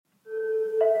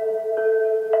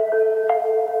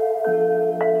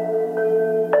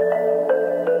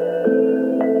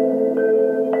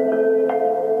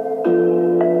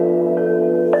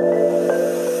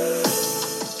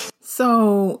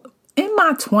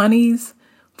20s,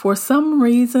 for some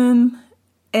reason,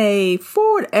 a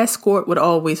Ford Escort would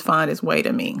always find its way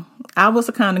to me. I was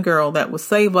the kind of girl that would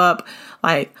save up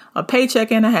like a paycheck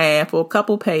and a half or a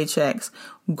couple paychecks,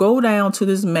 go down to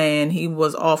this man. He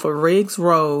was off of Riggs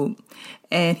Road,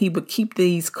 and he would keep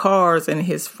these cars in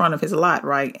his front of his lot,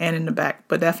 right? And in the back,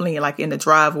 but definitely like in the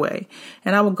driveway.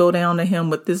 And I would go down to him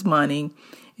with this money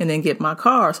and then get my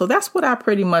car. So that's what I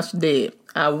pretty much did.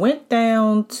 I went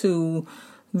down to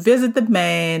visit the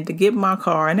man to get my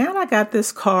car. And now I got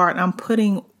this car and I'm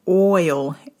putting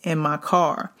oil in my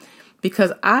car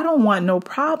because I don't want no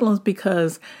problems,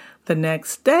 because the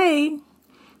next day,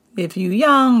 if you're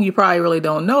young, you probably really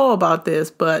don't know about this,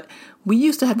 but we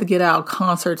used to have to get our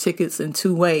concert tickets in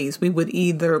two ways. We would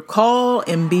either call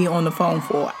and be on the phone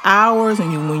for hours,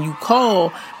 and when you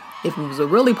call, if it was a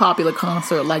really popular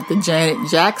concert like the Janet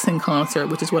Jackson concert,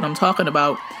 which is what I'm talking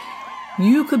about,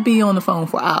 you could be on the phone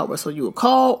for hours. So you would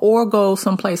call or go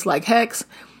someplace like Hex,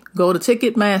 go to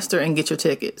Ticketmaster and get your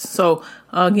tickets. So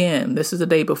again, this is the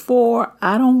day before.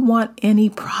 I don't want any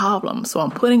problems. So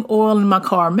I'm putting oil in my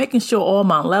car, making sure all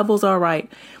my levels are right.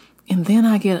 And then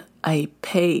I get a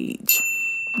page.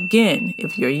 Again,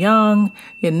 if you're young,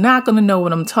 you're not going to know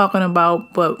what I'm talking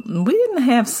about, but we didn't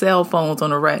have cell phones on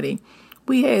the ready.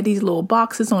 We had these little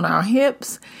boxes on our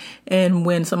hips, and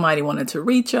when somebody wanted to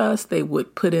reach us, they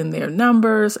would put in their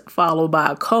numbers followed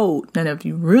by a code. And if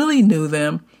you really knew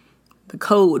them, the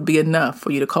code would be enough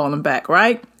for you to call them back,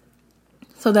 right?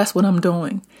 So that's what I'm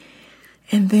doing.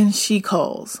 And then she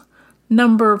calls.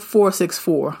 Number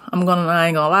 464. I ain't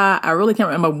gonna lie. I really can't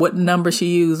remember what number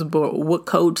she used, but what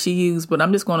code she used, but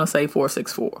I'm just gonna say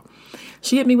 464.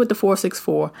 She hit me with the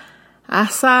 464. I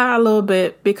sigh a little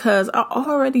bit because I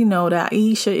already know that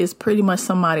Aisha is pretty much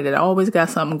somebody that always got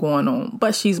something going on.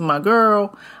 But she's my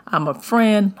girl. I'm a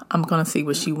friend. I'm gonna see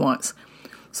what she wants.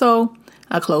 So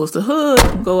I close the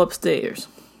hood, go upstairs.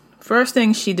 First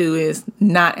thing she do is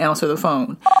not answer the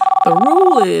phone. The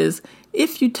rule is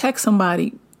if you text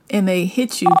somebody and they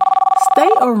hit you, stay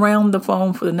around the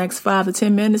phone for the next 5 to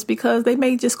 10 minutes because they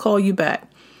may just call you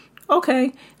back.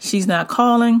 Okay, she's not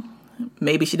calling.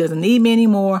 Maybe she doesn't need me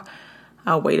anymore.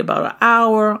 I'll wait about an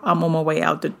hour. I'm on my way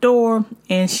out the door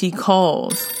and she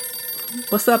calls.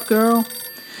 What's up, girl?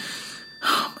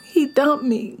 He dumped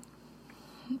me.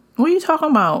 What are you talking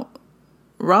about?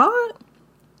 Rod?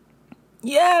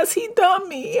 Yes, he dumped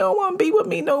me. He don't want to be with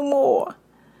me no more.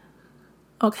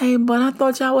 Okay, but I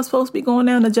thought y'all was supposed to be going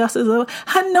down to justice.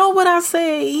 I know what I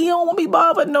said. He don't want to be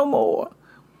bothered no more.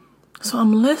 So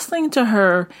I'm listening to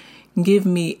her give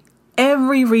me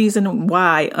every reason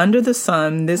why under the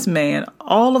sun this man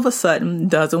all of a sudden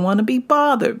doesn't want to be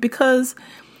bothered. Because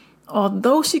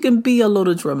although she can be a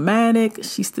little dramatic,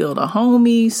 she's still the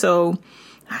homie. So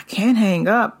I can't hang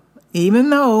up. Even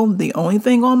though the only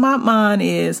thing on my mind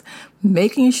is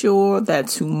making sure that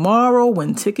tomorrow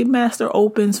when Ticketmaster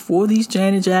opens for these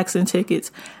Janet Jackson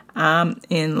tickets, I'm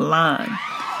in line.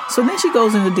 So then she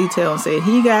goes into detail and said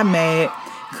he got mad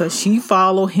because she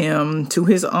followed him to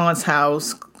his aunt's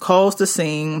house, calls the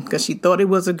scene because she thought it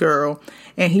was a girl,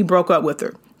 and he broke up with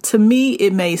her. To me,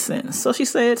 it made sense. So she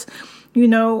says,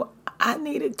 I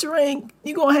need a drink.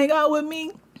 You gonna hang out with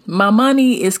me? My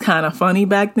money is kind of funny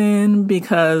back then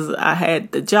because I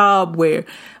had the job where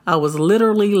I was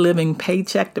literally living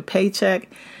paycheck to paycheck,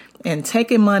 and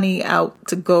taking money out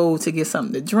to go to get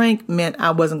something to drink meant I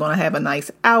wasn't going to have a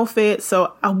nice outfit.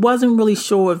 So I wasn't really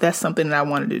sure if that's something that I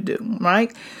wanted to do,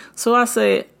 right? So I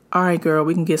said, all right, girl,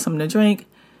 we can get something to drink.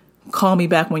 Call me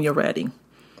back when you're ready.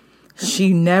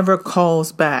 She never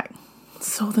calls back.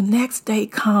 So the next day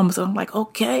comes, and I'm like,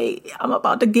 okay, I'm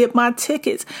about to get my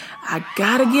tickets. I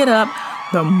gotta get up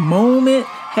the moment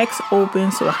Hex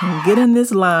opens so I can get in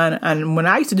this line. And when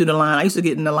I used to do the line, I used to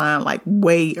get in the line like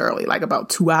way early, like about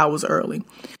 2 hours early.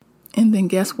 And then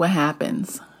guess what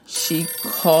happens? She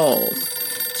calls.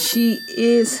 She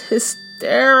is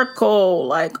hysterical.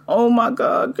 Like, oh my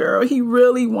God, girl, he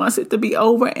really wants it to be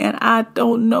over and I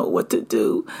don't know what to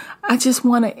do. I just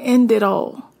want to end it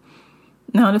all.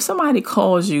 Now, if somebody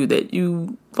calls you that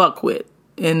you fuck with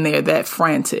and they're that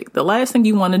frantic, the last thing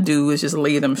you want to do is just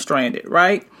leave them stranded,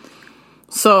 right?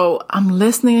 So I'm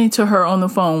listening to her on the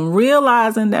phone,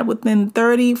 realizing that within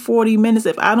 30, 40 minutes,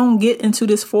 if I don't get into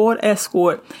this Ford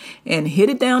Escort and hit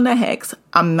it down to Hex,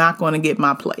 I'm not going to get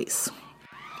my place.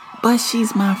 But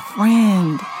she's my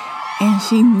friend and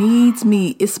she needs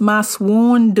me. It's my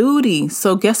sworn duty.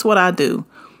 So guess what I do?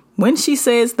 When she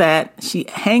says that, she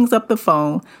hangs up the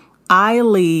phone. I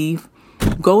leave,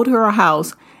 go to her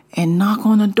house, and knock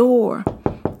on the door.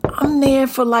 I'm there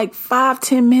for like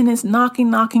 5-10 minutes,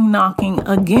 knocking.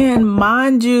 Again,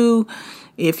 mind you,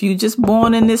 If you just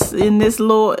born in this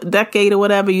little decade or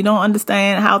whatever, you don't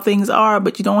understand how things are,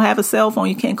 but you don't have a cell phone,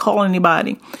 you can't call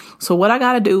anybody. So what I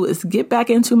got to do is get back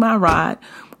into my ride,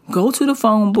 go to the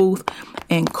phone booth,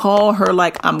 and call her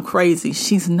like I'm crazy.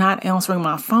 She's not answering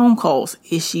my phone calls.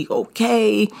 Is she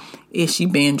okay? Is she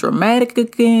being dramatic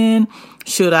again?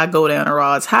 Should I go down to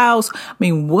Rod's house? I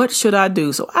mean, what should I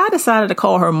do? So I decided to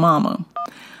call her mama.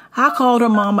 I called her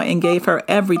mama and gave her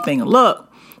everything. Look,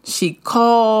 she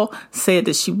called, said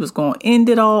that she was going to end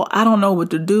it all. I don't know what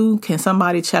to do. Can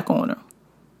somebody check on her?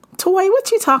 Toy,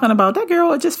 what you talking about? That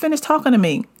girl just finished talking to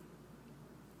me.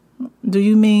 Do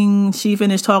you mean she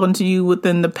finished talking to you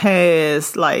within the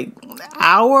past,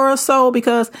 hour or so?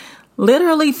 Because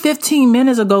literally 15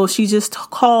 minutes ago, she just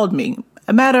called me.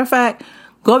 A matter of fact,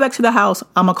 go back to the house.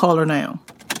 I'm going to call her now.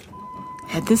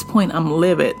 At this point, I'm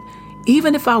livid.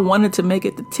 Even if I wanted to make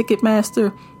it the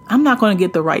Ticketmaster, I'm not going to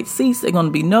get the right seats. They're going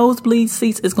to be nosebleed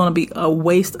seats. It's going to be a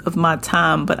waste of my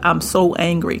time, but I'm so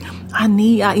angry. I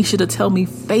need Aisha to tell me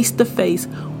face to face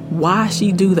why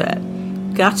she do that.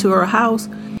 Got to her house.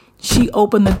 She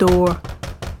opened the door.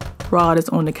 Rod is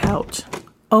on the couch.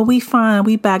 Oh, we fine.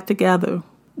 We back together.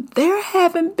 There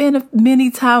haven't been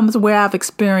many times where I've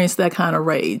experienced that kind of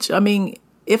rage. I mean,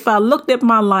 if I looked at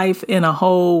my life in a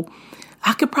whole,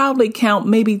 I could probably count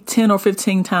maybe 10 or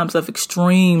 15 times of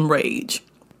extreme rage.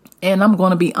 And I'm going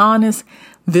to be honest,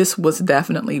 this was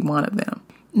definitely one of them.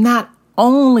 Not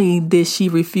only did she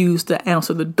refuse to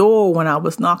answer the door when I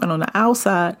was knocking on the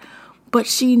outside, but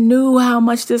she knew how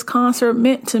much this concert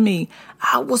meant to me.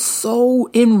 I was so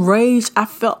enraged. I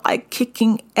felt like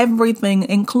kicking everything,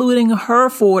 including her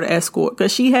Ford Escort,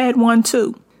 because she had one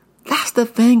too. That's the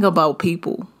thing about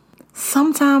people.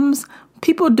 Sometimes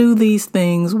people do these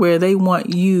things where they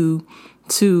want you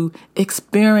to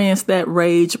experience that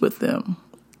rage with them.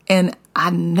 And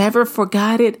I never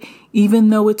forgot it, even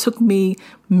though it took me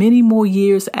many more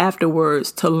years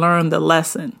afterwards to learn the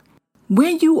lesson.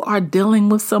 When you are dealing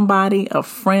with somebody, a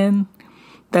friend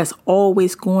that's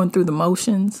always going through the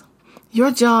motions,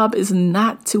 your job is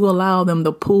not to allow them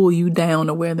to pull you down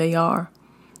to where they are.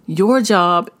 Your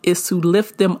job is to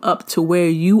lift them up to where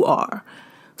you are.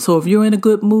 So if you're in a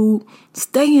good mood,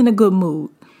 stay in a good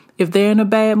mood. If they're in a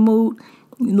bad mood,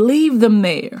 leave them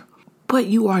there. But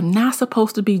you are not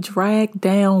supposed to be dragged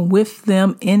down with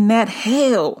them in that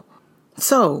hell.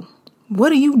 So what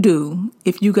do you do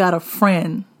if you got a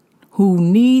friend who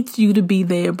needs you to be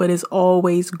there but is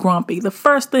always grumpy? The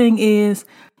first thing is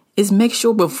make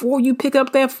sure before you pick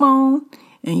up that phone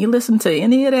and you listen to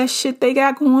any of that shit they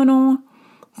got going on,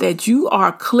 that you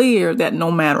are clear that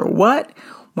no matter what,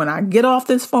 when I get off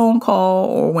this phone call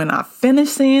or when I finish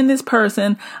seeing this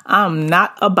person, I'm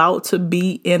not about to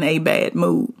be in a bad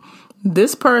mood.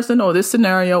 This person or this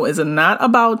scenario is not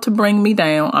about to bring me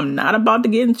down. I'm not about to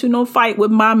get into no fight with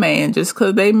my man just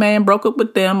because they man broke up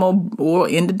with them or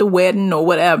ended the wedding or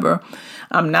whatever.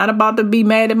 I'm not about to be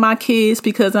mad at my kids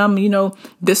because I'm,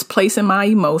 displacing my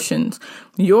emotions.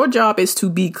 Your job is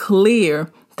to be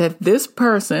clear that this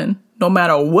person, no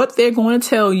matter what they're going to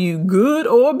tell you, good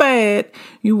or bad,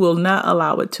 you will not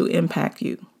allow it to impact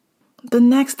you. The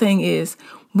next thing is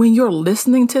when you're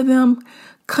listening to them,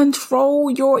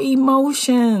 control your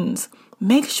emotions.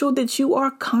 Make sure that you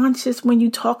are conscious when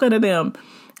you're talking to them.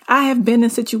 I have been in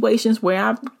situations where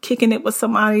I'm kicking it with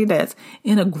somebody that's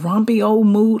in a grumpy old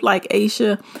mood like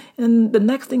Aisha. And the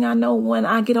next thing I know, when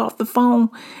I get off the phone,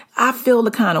 I feel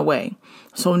the kind of way.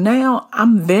 So now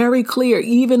I'm very clear,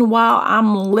 even while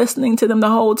I'm listening to them the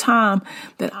whole time,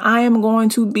 that I am going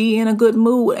to be in a good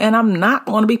mood and I'm not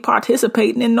going to be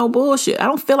participating in no bullshit. I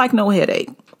don't feel like no headache.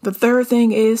 The third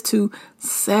thing is to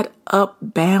set up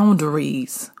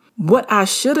boundaries. What I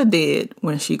should have did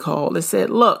when she called is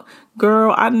said, look,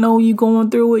 girl, I know you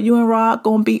going through it. You and Rod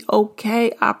going to be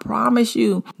okay. I promise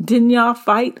you. Didn't y'all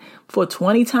fight for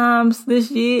 20 times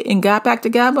this year and got back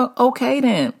together? Okay,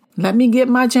 then. Let me get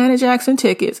my Janet Jackson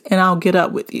tickets and I'll get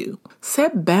up with you.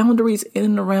 Set boundaries in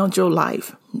and around your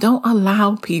life. Don't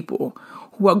allow people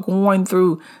who are going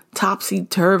through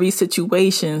topsy-turvy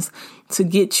situations to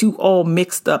get you all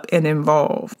mixed up and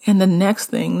involved. And the next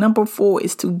thing, number 4,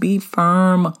 is to be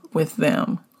firm with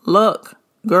them. Look,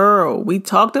 girl, we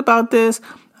talked about this.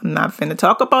 I'm not finna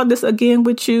talk about this again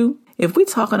with you. If we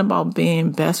talking about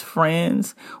being best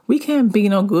friends, we can't be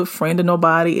no good friend to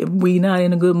nobody if we not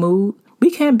in a good mood.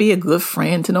 We can't be a good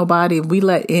friend to nobody if we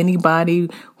let anybody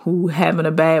who having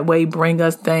a bad way bring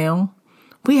us down.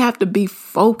 We have to be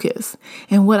focused.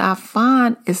 And what I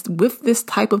find is with this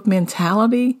type of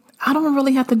mentality, I don't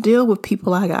really have to deal with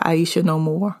people like Aisha no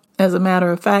more. As a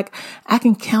matter of fact, I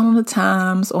can count on the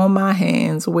times on my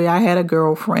hands where I had a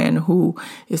girlfriend who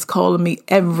is calling me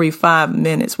every 5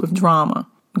 minutes with drama.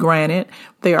 Granted,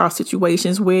 there are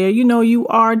situations where, you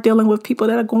are dealing with people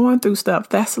that are going through stuff.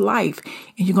 That's life.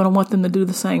 And you're going to want them to do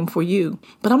the same for you.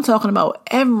 But I'm talking about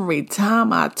every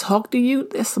time I talk to you,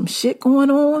 there's some shit going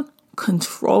on.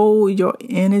 Control your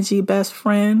energy, best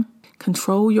friend.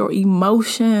 Control your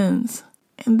emotions.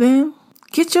 And then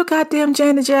get your goddamn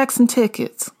Janet Jackson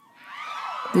tickets.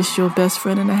 This is your best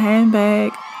friend in a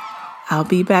handbag. I'll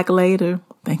be back later.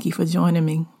 Thank you for joining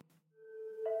me.